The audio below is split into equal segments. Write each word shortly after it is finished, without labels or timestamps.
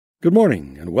Good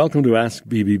morning, and welcome to Ask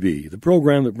BBB, the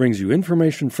program that brings you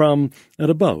information from and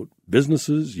about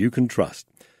businesses you can trust.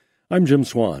 I'm Jim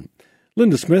Swan.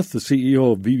 Linda Smith, the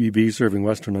CEO of BBB serving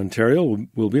Western Ontario,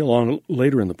 will be along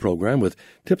later in the program with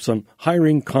tips on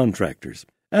hiring contractors.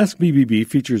 Ask BBB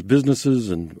features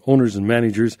businesses and owners and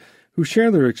managers who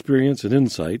share their experience and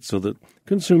insight so that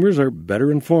consumers are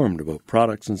better informed about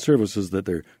products and services that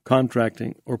they're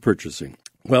contracting or purchasing.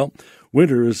 Well,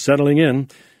 winter is settling in.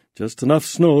 Just enough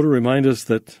snow to remind us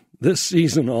that this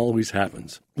season always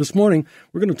happens. This morning,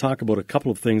 we're going to talk about a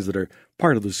couple of things that are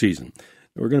part of the season.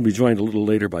 We're going to be joined a little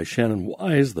later by Shannon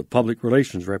Wise, the public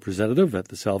relations representative at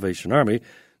the Salvation Army,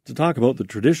 to talk about the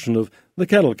tradition of the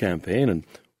Kettle Campaign and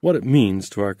what it means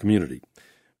to our community.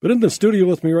 But in the studio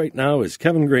with me right now is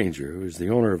Kevin Granger, who is the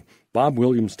owner of Bob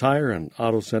Williams Tire and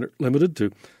Auto Center Limited,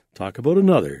 to talk about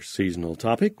another seasonal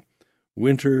topic,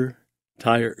 winter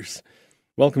tires.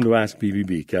 Welcome to Ask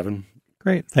BBB, Kevin.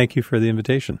 Great. Thank you for the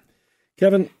invitation.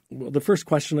 Kevin, well, the first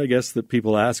question I guess that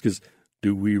people ask is,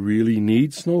 do we really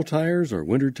need snow tires or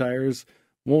winter tires?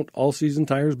 Won't all-season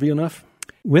tires be enough?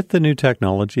 With the new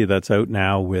technology that's out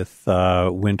now with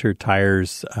winter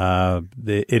tires,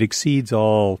 it exceeds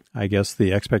all, I guess,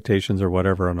 the expectations or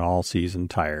whatever an all-season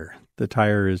tire. The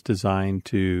tire is designed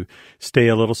to stay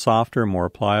a little softer, more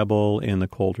pliable in the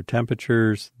colder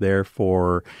temperatures,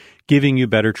 therefore giving you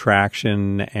better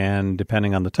traction and,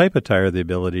 depending on the type of tire, the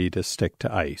ability to stick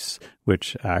to ice,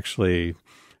 which actually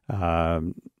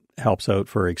helps out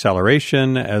for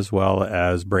acceleration as well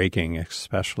as braking,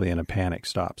 especially in a panic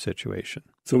stop situation.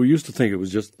 So we used to think it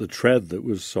was just the tread that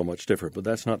was so much different, but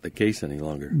that's not the case any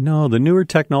longer. No, the newer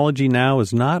technology now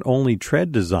is not only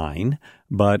tread design,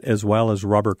 but as well as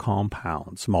rubber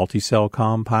compounds, multi-cell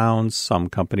compounds. Some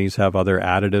companies have other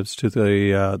additives to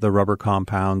the rubber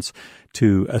compounds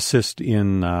to assist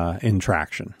in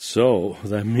traction. So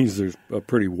that means there's a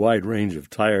pretty wide range of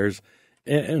tires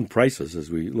and prices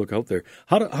as we look out there.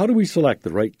 How do we select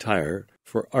the right tire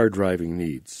for our driving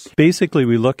needs? Basically,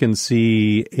 we look and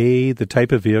see, the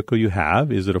type of vehicle you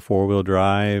have. Is it a four-wheel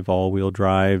drive, all-wheel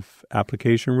drive,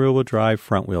 application rear-wheel drive,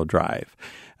 front-wheel drive?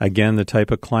 Again, the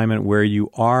type of climate where you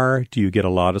are, do you get a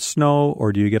lot of snow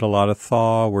or do you get a lot of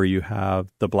thaw where you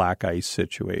have the black ice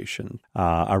situation?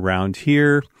 Around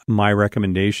here, my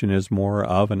recommendation is more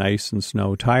of an ice and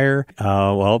snow tire.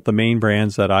 The main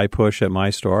brands that I push at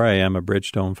my store, I am a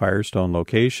Bridgestone Firestone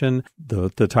location. The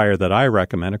tire that I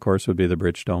recommend, of course, would be the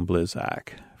Bridgestone Blizzak.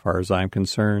 As far as I'm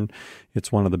concerned,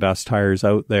 it's one of the best tires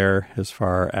out there as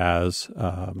far as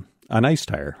an ice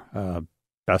tire.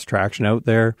 Best traction out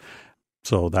there.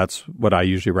 So that's what I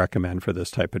usually recommend for this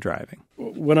type of driving.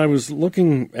 When I was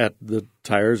looking at the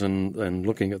tires and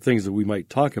looking at things that we might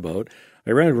talk about, I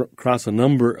ran across a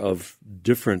number of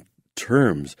different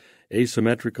terms: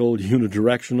 asymmetrical,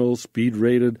 unidirectional,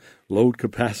 speed-rated, load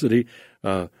capacity.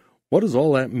 What does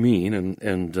all that mean,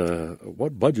 and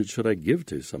what budget should I give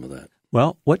to some of that?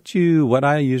 Well, what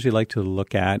I usually like to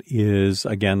look at is,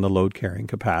 again, the load carrying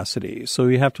capacity. So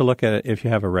you have to look at it if you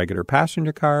have a regular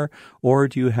passenger car, or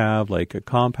do you have like a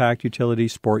compact utility,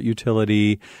 sport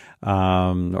utility,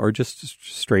 or just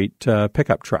straight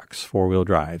pickup trucks, four-wheel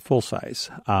drive, full size.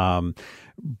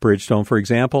 Bridgestone, for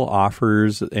example,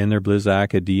 offers in their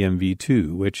Blizzak a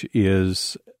DMV2, which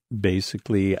is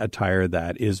basically a tire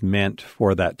that is meant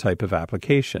for that type of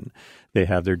application. They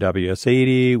have their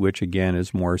WS80, which again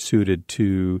is more suited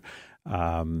to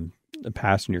a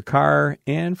passenger car,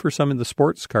 and for some of the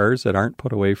sports cars that aren't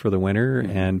put away for the winter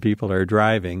and people are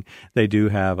driving, they do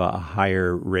have a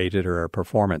higher rated or a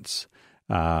performance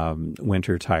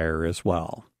winter tire as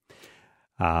well.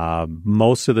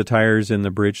 Most of the tires in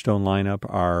the Bridgestone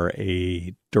lineup are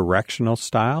a directional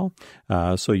style.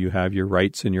 So you have your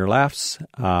rights and your lefts.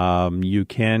 You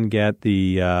can get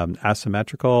the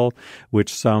asymmetrical,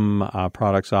 which some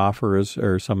products offer,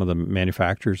 or some of the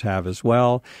manufacturers have as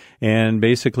well. And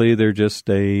basically, they're just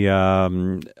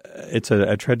it's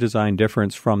a tread design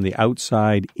difference from the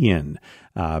outside in.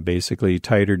 Basically,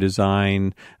 tighter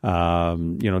design,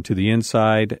 to the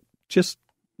inside, just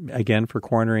again, for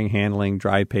cornering, handling,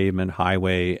 dry pavement,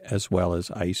 highway, as well as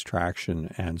ice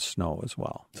traction and snow as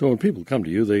well. So when people come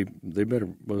to you, they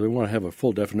want to have a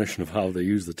full definition of how they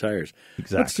use the tires.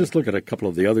 Exactly. Let's just look at a couple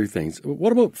of the other things.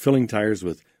 What about filling tires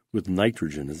with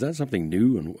nitrogen? Is that something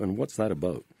new, and what's that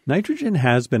about? Nitrogen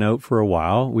has been out for a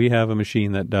while. We have a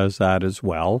machine that does that as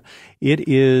well. It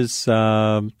is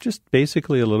just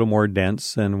basically a little more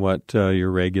dense than what your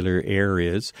regular air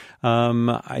is.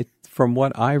 From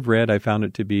what I've read, I found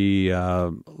it to be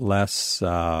less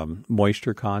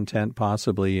moisture content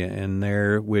possibly in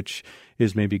there, which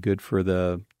is maybe good for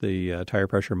the tire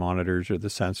pressure monitors or the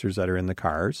sensors that are in the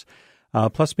cars.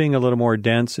 Plus, being a little more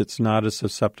dense, it's not as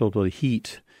susceptible to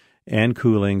heat and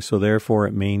cooling, so therefore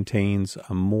it maintains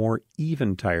a more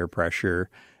even tire pressure,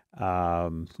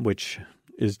 which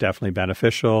is definitely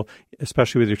beneficial,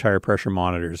 especially with your tire pressure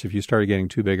monitors. If you start getting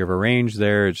too big of a range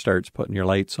there, it starts putting your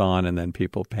lights on, and then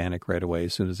people panic right away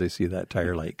as soon as they see that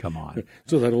tire light come on.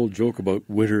 So that old joke about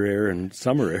winter air and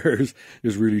summer air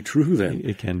is really true then.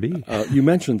 It can be. You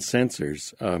mentioned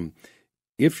sensors.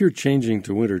 If you're changing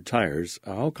to winter tires,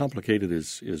 how complicated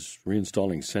is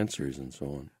reinstalling sensors and so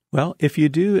on? Well, if you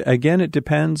do, again, it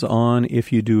depends on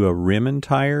if you do a rim and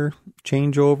tire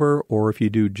changeover or if you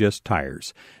do just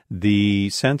tires. The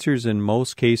sensors in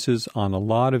most cases on a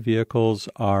lot of vehicles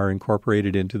are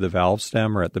incorporated into the valve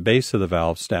stem or at the base of the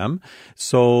valve stem.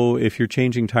 So if you're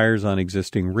changing tires on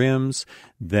existing rims,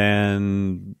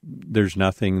 then there's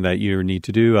nothing that you need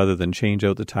to do other than change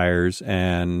out the tires.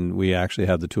 And we actually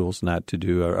have the tools in that to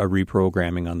do a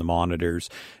reprogramming on the monitors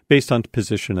based on the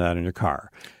position of that in your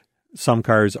car. Some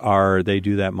cars they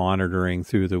do that monitoring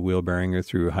through the wheel bearing or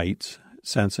through height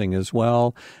sensing as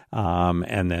well,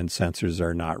 and then sensors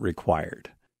are not required.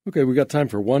 Okay, we got time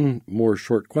for one more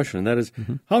short question, and that is,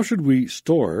 how should we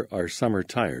store our summer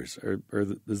tires?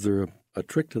 Is there a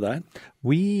trick to that?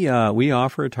 We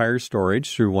offer a tire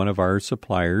storage through one of our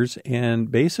suppliers, and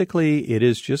basically it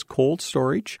is just cold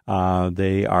storage.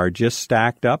 They are just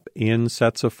stacked up in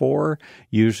sets of 4,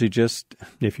 usually just,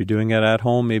 if you're doing it at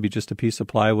home, maybe just a piece of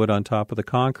plywood on top of the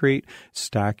concrete,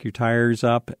 stack your tires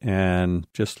up, and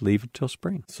just leave it till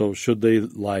spring. So should they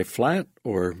lie flat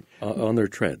or on their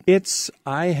tread?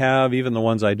 I have, even the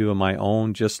ones I do on my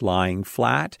own, just lying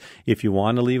flat. If you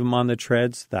want to leave them on the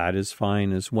treads, that is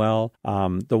fine as well.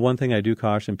 The one thing I do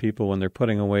caution people when they're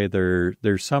putting away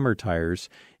their summer tires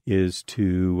is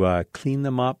to clean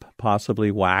them up,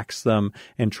 possibly wax them,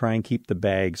 and try and keep the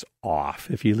bags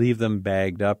off. If you leave them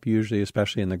bagged up, usually,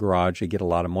 especially in the garage, you get a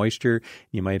lot of moisture.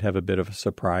 You might have a bit of a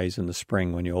surprise in the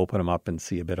spring when you open them up and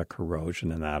see a bit of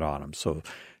corrosion and that on them. So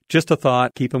just a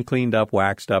thought, keep them cleaned up,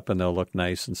 waxed up, and they'll look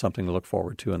nice and something to look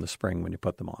forward to in the spring when you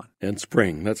put them on. And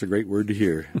spring, that's a great word to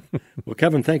hear. Well,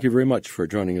 Kevin, thank you very much for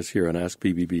joining us here on Ask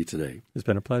BBB today. It's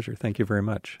been a pleasure. Thank you very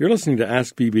much. You're listening to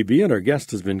Ask BBB, and our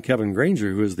guest has been Kevin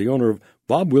Granger, who is the owner of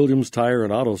Bob Williams Tire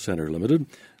and Auto Center Limited,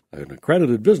 an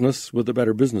accredited business with the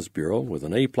Better Business Bureau with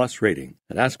an A-plus rating.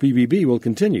 And Ask BBB will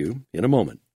continue in a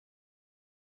moment.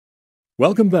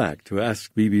 Welcome back to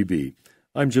Ask BBB.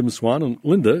 I'm Jim Swan, and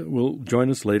Linda will join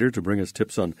us later to bring us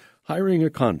tips on hiring a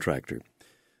contractor.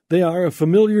 They are a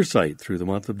familiar sight through the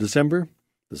month of December,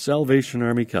 the Salvation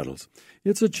Army Kettles.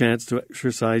 It's a chance to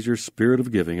exercise your spirit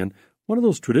of giving, and one of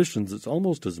those traditions that's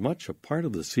almost as much a part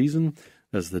of the season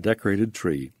as the decorated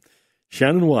tree.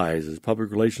 Shannon Wise is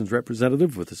Public Relations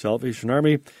Representative with the Salvation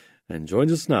Army and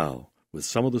joins us now with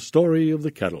some of the story of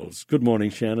the kettles. Good morning,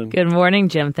 Shannon. Good morning,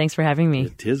 Jim. Thanks for having me.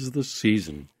 It is the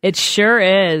season. It sure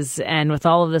is. And with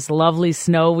all of this lovely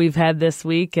snow we've had this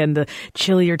week and the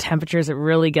chillier temperatures, it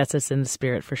really gets us in the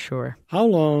spirit for sure. How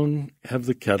long have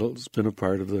the kettles been a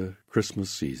part of the Christmas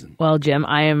season? Well, Jim,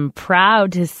 I am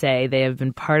proud to say they have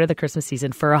been part of the Christmas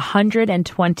season for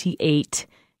 128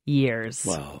 years.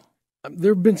 Wow.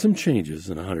 There have been some changes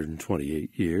in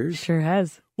 128 years. Sure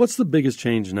has. What's the biggest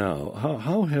change now?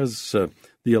 How has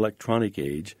the electronic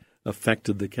age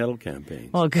affected the kettle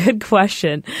campaigns? Well, good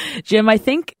question. Jim, I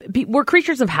think we're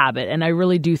creatures of habit, and I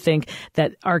really do think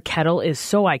that our kettle is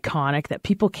so iconic that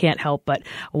people can't help but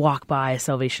walk by a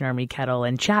Salvation Army kettle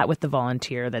and chat with the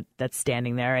volunteer that's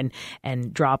standing there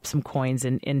and drop some coins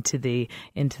into the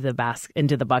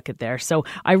bucket there. So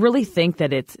I really think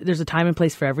that there's a time and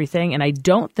place for everything, and I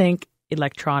don't think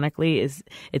electronically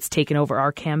it's taken over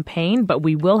our campaign, but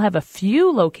we will have a few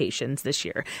locations this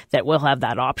year that will have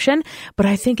that option. But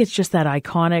I think it's just that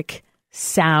iconic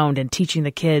sound and teaching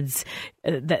the kids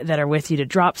that are with you to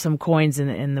drop some coins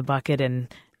in the bucket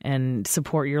and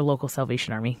support your local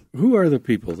Salvation Army. Who are the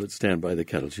people that stand by the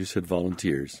kettles? You said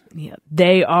volunteers. Yeah,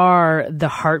 they are the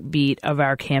heartbeat of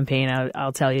our campaign.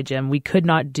 I'll tell you, Jim, we could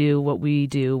not do what we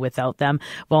do without them.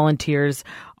 Volunteers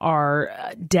are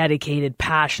dedicated,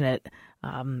 passionate,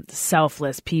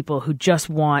 selfless people who just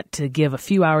want to give a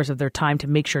few hours of their time to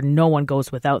make sure no one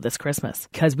goes without this Christmas.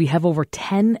 Because we have over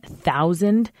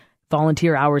 10,000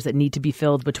 volunteer hours that need to be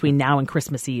filled between now and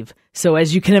Christmas Eve. So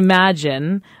as you can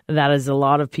imagine, that is a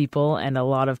lot of people and a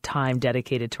lot of time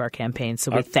dedicated to our campaign.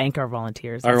 So we thank our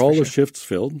volunteers. Are all the shifts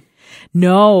filled?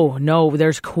 No,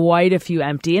 there's quite a few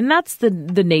empty. And that's the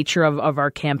nature of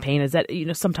our campaign, is that,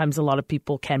 sometimes a lot of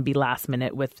people can be last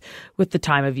minute with the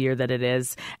time of year that it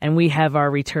is. And we have our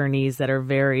returnees that are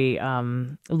very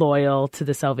loyal to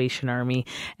the Salvation Army,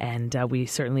 and we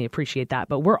certainly appreciate that.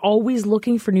 But we're always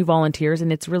looking for new volunteers,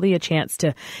 and it's really a chance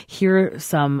to hear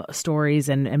some stories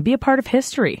and be a part of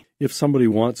history. If somebody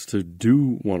wants to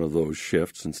do one of those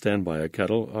shifts and stand by a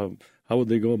kettle, how would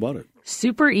they go about it?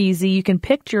 Super easy. You can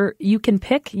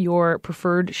pick your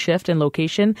preferred shift and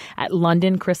location at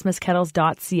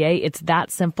londonchristmaskettles.ca. It's that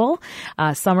simple.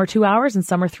 Some are 2 hours and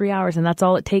some are 3 hours, and that's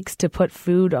all it takes to put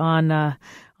food on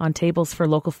tables for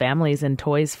local families and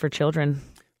toys for children.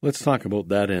 Let's talk about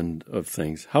that end of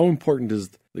things. How important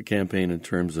is the campaign in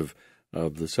terms of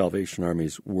the Salvation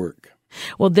Army's work?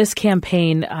 Well, this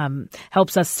campaign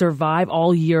helps us survive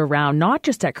all year round, not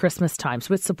just at Christmas time.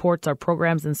 So it supports our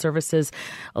programs and services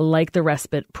like the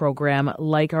respite program,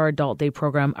 like our adult day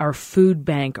program, our food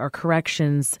bank, our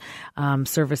corrections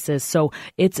services. So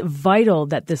it's vital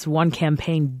that this one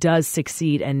campaign does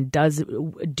succeed and does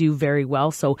do very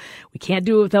well. So we can't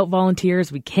do it without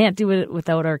volunteers. We can't do it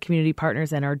without our community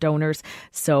partners and our donors.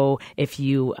 So if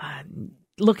you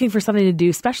looking for something to do,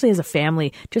 especially as a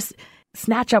family, just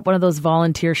snatch up one of those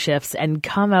volunteer shifts and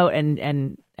come out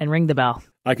and ring the bell.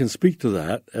 I can speak to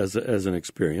that as an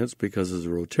experience, because as a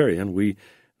Rotarian, we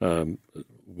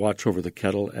watch over the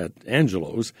kettle at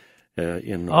Angelo's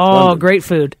in North London. Great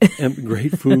food. And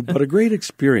great food, but a great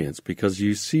experience, because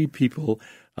you see people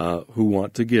who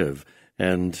want to give.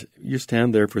 And you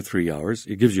stand there for 3 hours.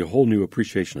 It gives you a whole new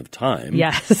appreciation of time,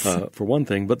 yes, for one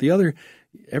thing. But the other,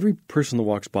 every person that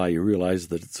walks by, you realize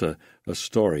that it's a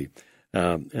story.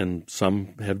 And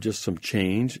some have just some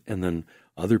change, and then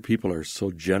other people are so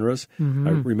generous. Mm-hmm.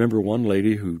 I remember one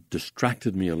lady who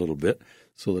distracted me a little bit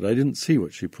so that I didn't see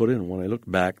what she put in. When I looked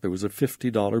back, there was a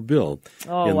 $50 bill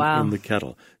in the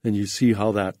kettle. And you see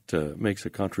how that makes a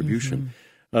contribution.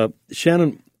 Mm-hmm.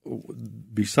 Shannon,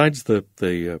 besides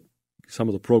the some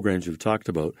of the programs you've talked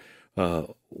about,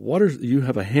 you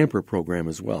have a hamper program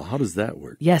as well. How does that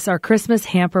work? Yes, our Christmas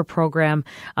hamper program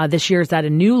this year is at a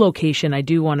new location. I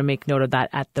do want to make note of that,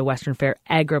 at the Western Fair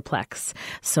Agriplex.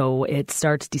 So it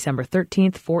starts December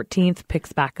 13th, 14th,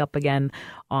 picks back up again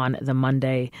on the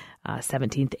Monday,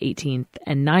 17th, 18th,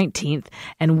 and 19th.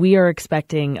 And we are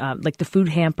expecting, the food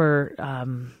hamper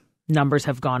numbers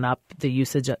have gone up. The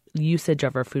usage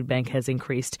of our food bank has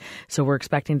increased. So we're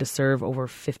expecting to serve over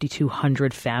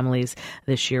 5,200 families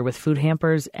this year with food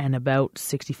hampers and about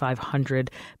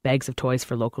 6,500 bags of toys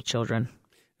for local children.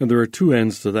 And there are two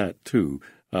ends to that, too.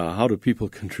 How do people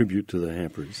contribute to the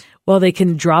hampers? Well, they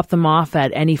can drop them off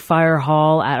at any fire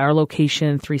hall at our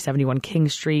location, 371 King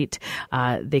Street.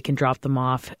 They can drop them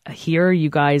off here. You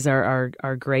guys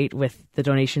are great with the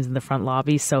donations in the front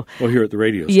lobby. So, here at the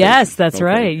radio station. Yes, that's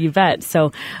right. You bet.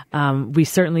 So we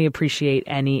certainly appreciate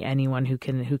anyone who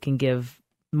can give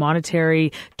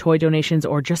monetary, toy donations,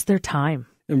 or just their time.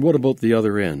 And what about the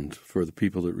other end for the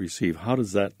people that receive?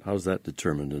 How's that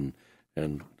determined,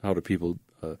 and how do people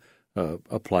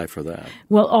apply for that?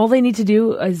 Well, all they need to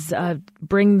do is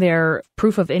bring their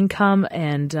proof of income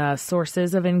and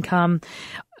sources of income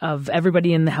of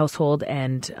everybody in the household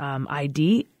and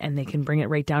ID, and they can bring it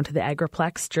right down to the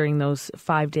Agriplex during those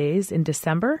 5 days in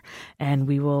December, and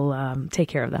we will take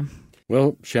care of them.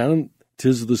 Well, Shannon,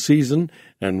 'tis the season,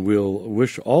 and we'll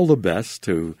wish all the best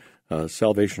to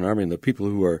Salvation Army and the people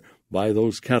who are by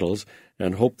those kettles,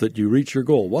 and hope that you reach your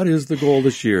goal. What is the goal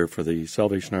this year for the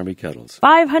Salvation Army kettles?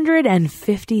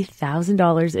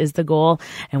 $550,000 is the goal,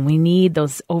 and we need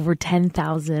those over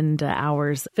 10,000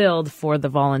 hours filled for the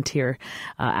volunteer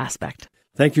aspect.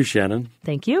 Thank you, Shannon.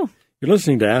 Thank you. You're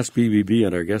listening to Ask BBB,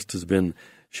 and our guest has been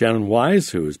Shannon Wise,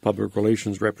 who is Public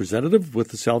Relations Representative with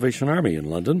the Salvation Army in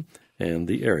London and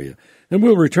the area. And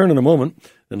we'll return in a moment.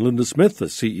 And Linda Smith, the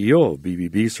CEO of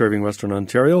BBB Serving Western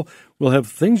Ontario, will have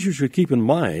things you should keep in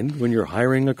mind when you're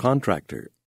hiring a contractor.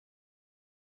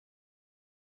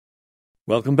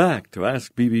 Welcome back to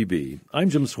Ask BBB. I'm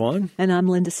Jim Swan. And I'm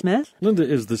Linda Smith. Linda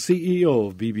is the CEO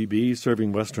of BBB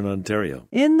Serving Western Ontario.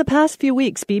 In the past few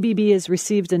weeks, BBB has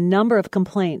received a number of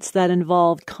complaints that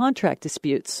involved contract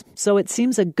disputes. So it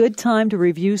seems a good time to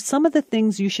review some of the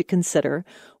things you should consider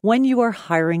when you are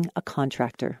hiring a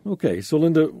contractor. Okay, so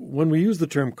Linda, when we use the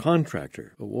term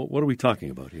contractor, what are we talking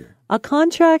about here? A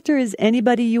contractor is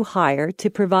anybody you hire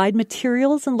to provide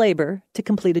materials and labor to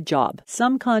complete a job.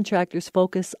 Some contractors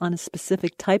focus on a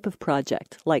specific type of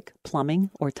project, like plumbing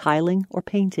or tiling or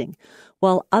painting,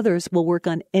 while others will work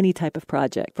on any type of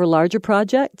project. For larger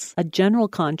projects, a general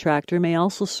contractor may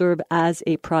also serve as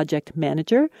a project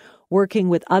manager working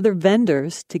with other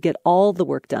vendors to get all the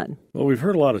work done. Well, we've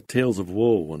heard a lot of tales of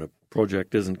woe when a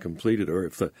project isn't completed or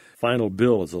if the final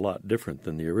bill is a lot different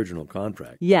than the original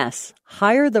contract. Yes,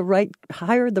 hire the right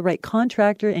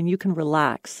contractor and you can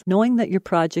relax, knowing that your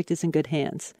project is in good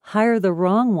hands. Hire the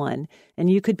wrong one and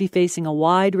you could be facing a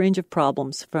wide range of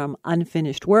problems, from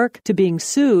unfinished work to being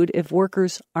sued if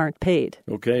workers aren't paid.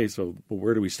 Okay, so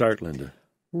where do we start, Linda?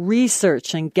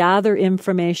 Research and gather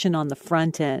information on the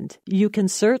front end. You can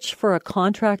search for a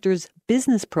contractor's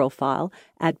business profile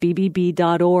at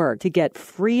bbb.org to get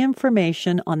free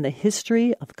information on the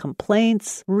history of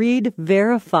complaints. Read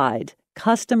verified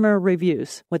customer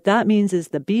reviews. What that means is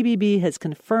the BBB has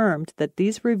confirmed that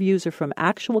these reviews are from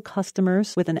actual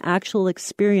customers with an actual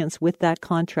experience with that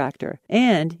contractor.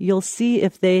 And you'll see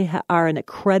if they are an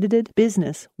accredited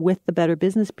business with the Better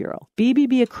Business Bureau.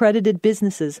 BBB accredited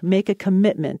businesses make a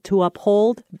commitment to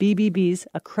uphold BBB's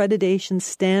accreditation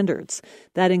standards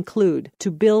that include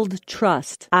to build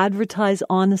trust, advertise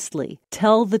honestly,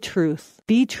 tell the truth,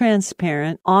 be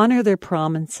transparent, honor their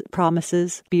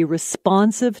promises, be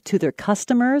responsive to their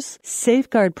customers,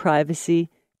 safeguard privacy,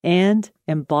 and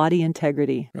embody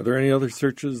integrity. Are there any other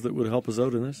searches that would help us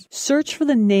out in this? Search for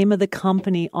the name of the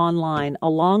company online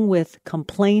along with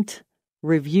complaint,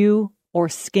 review, or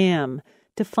scam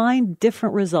to find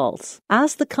different results.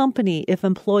 Ask the company if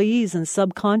employees and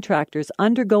subcontractors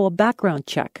undergo a background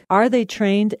check. Are they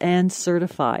trained and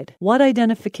certified? What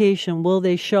identification will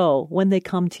they show when they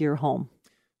come to your home?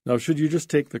 Now, should you just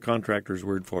take the contractor's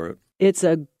word for it? It's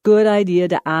a good idea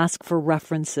to ask for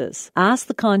references. Ask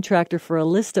the contractor for a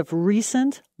list of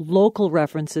recent local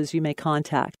references you may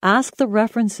contact. Ask the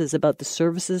references about the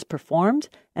services performed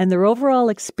and their overall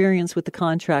experience with the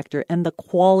contractor and the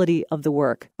quality of the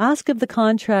work. Ask if the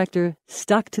contractor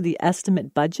stuck to the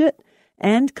estimate budget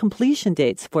and completion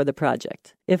dates for the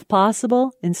project. If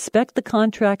possible, inspect the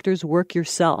contractor's work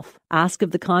yourself. Ask if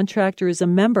the contractor is a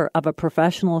member of a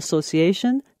professional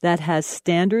association that has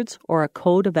standards or a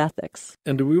code of ethics.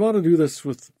 And do we want to do this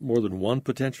with more than one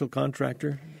potential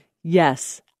contractor?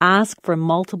 Yes. Ask for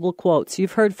multiple quotes.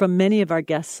 You've heard from many of our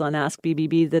guests on Ask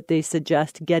BBB that they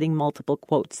suggest getting multiple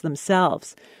quotes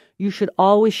themselves. You should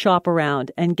always shop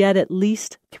around and get at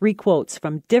least 3 quotes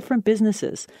from different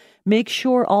businesses. Make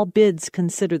sure all bids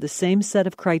consider the same set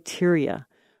of criteria.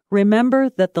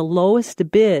 Remember that the lowest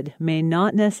bid may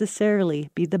not necessarily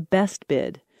be the best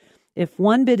bid. If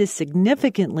one bid is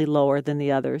significantly lower than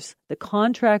the others, the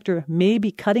contractor may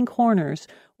be cutting corners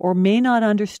or may not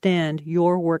understand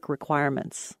your work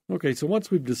requirements. Okay, so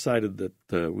once we've decided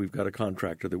that we've got a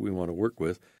contractor that we want to work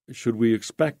with, should we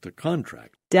expect a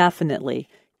contract? Definitely.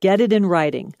 Get it in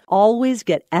writing. Always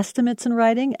get estimates in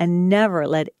writing and never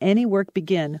let any work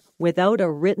begin without a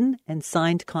written and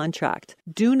signed contract.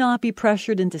 Do not be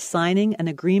pressured into signing an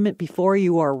agreement before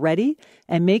you are ready,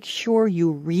 and make sure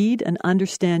you read and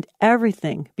understand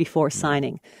everything before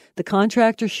signing. The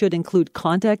contractor should include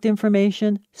contact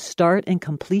information, start and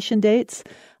completion dates,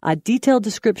 a detailed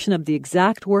description of the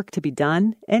exact work to be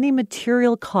done, any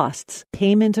material costs,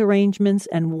 payment arrangements,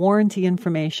 and warranty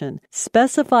information.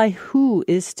 Specify who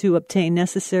is to obtain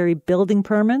necessary building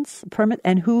permit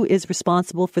and who is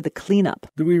responsible for the cleanup.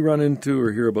 Do we run into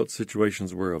or hear about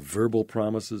situations where a verbal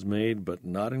promise is made but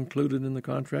not included in the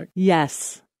contract?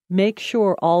 Yes. Make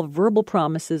sure all verbal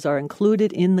promises are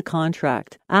included in the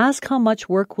contract. Ask how much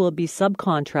work will be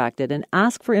subcontracted and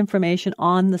ask for information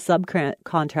on the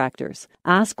subcontractors.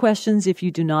 Ask questions if you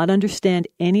do not understand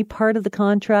any part of the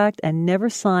contract and never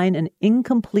sign an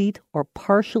incomplete or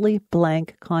partially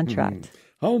blank contract.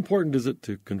 How important is it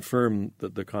to confirm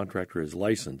that the contractor is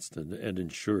licensed and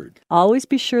insured? Always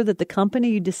be sure that the company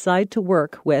you decide to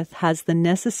work with has the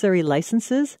necessary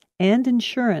licenses and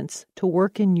insurance to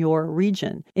work in your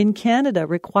region. In Canada,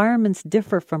 requirements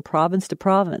differ from province to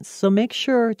province, so make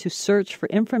sure to search for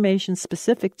information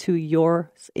specific to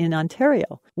yours in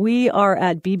Ontario. We are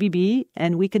at BBB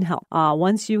and we can help.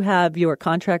 Once you have your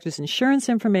contractor's insurance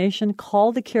information,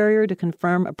 call the carrier to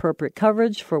confirm appropriate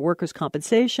coverage for workers'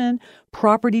 compensation,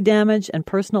 property damage, and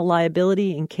personal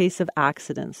liability in case of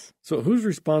accidents. So who's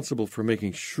responsible for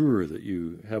making sure that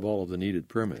you have all of the needed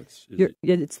permits?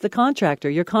 It's the contractor.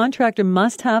 Your contractor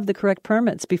must have the correct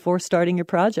permits before starting your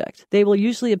project. They will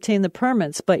usually obtain the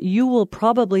permits, but you will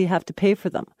probably have to pay for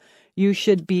them. You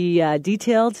should be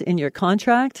detailed in your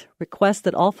contract. Request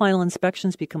that all final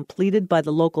inspections be completed by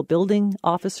the local building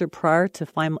officer prior to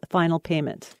final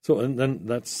payment. So, and then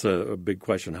that's a big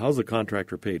question. How's the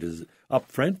contractor paid? Is it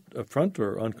upfront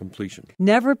or on completion?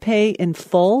 Never pay in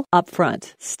full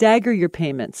upfront. Stagger your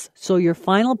payments so your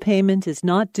final payment is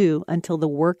not due until the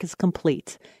work is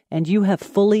complete and you have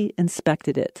fully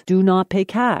inspected it. Do not pay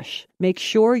cash. Make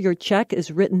sure your check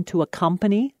is written to a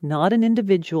company, not an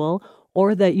individual,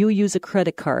 or that you use a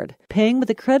credit card. Paying with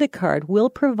a credit card will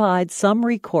provide some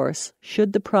recourse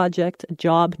should the project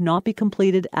job not be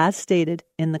completed as stated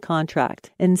in the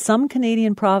contract. In some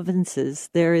Canadian provinces,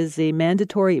 there is a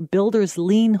mandatory builder's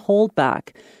lien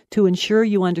holdback to ensure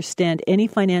you understand any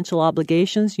financial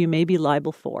obligations you may be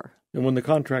liable for. And when the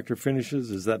contractor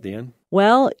finishes, is that the end?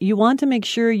 Well, you want to make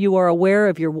sure you are aware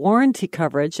of your warranty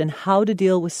coverage and how to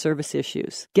deal with service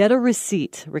issues. Get a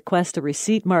receipt. Request a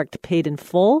receipt marked paid in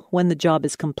full when the job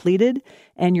is completed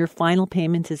and your final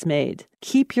payment is made.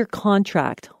 Keep your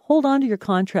contract. Hold on to your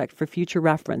contract for future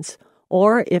reference,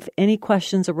 or if any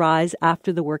questions arise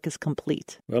after the work is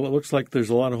complete. Well, it looks like there's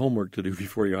a lot of homework to do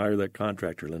before you hire that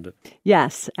contractor, Linda.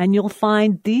 Yes, and you'll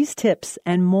find these tips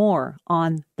and more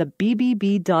on the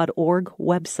bbb.org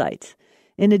website.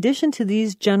 In addition to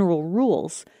these general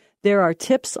rules, there are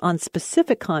tips on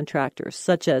specific contractors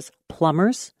such as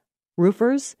plumbers,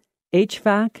 roofers,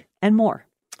 HVAC, and more.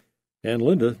 And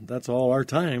Linda, that's all our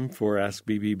time for Ask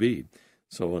BBB.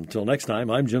 So until next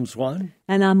time, I'm Jim Swan.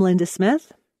 And I'm Linda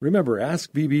Smith. Remember,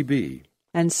 Ask BBB.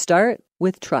 And start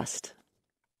with trust.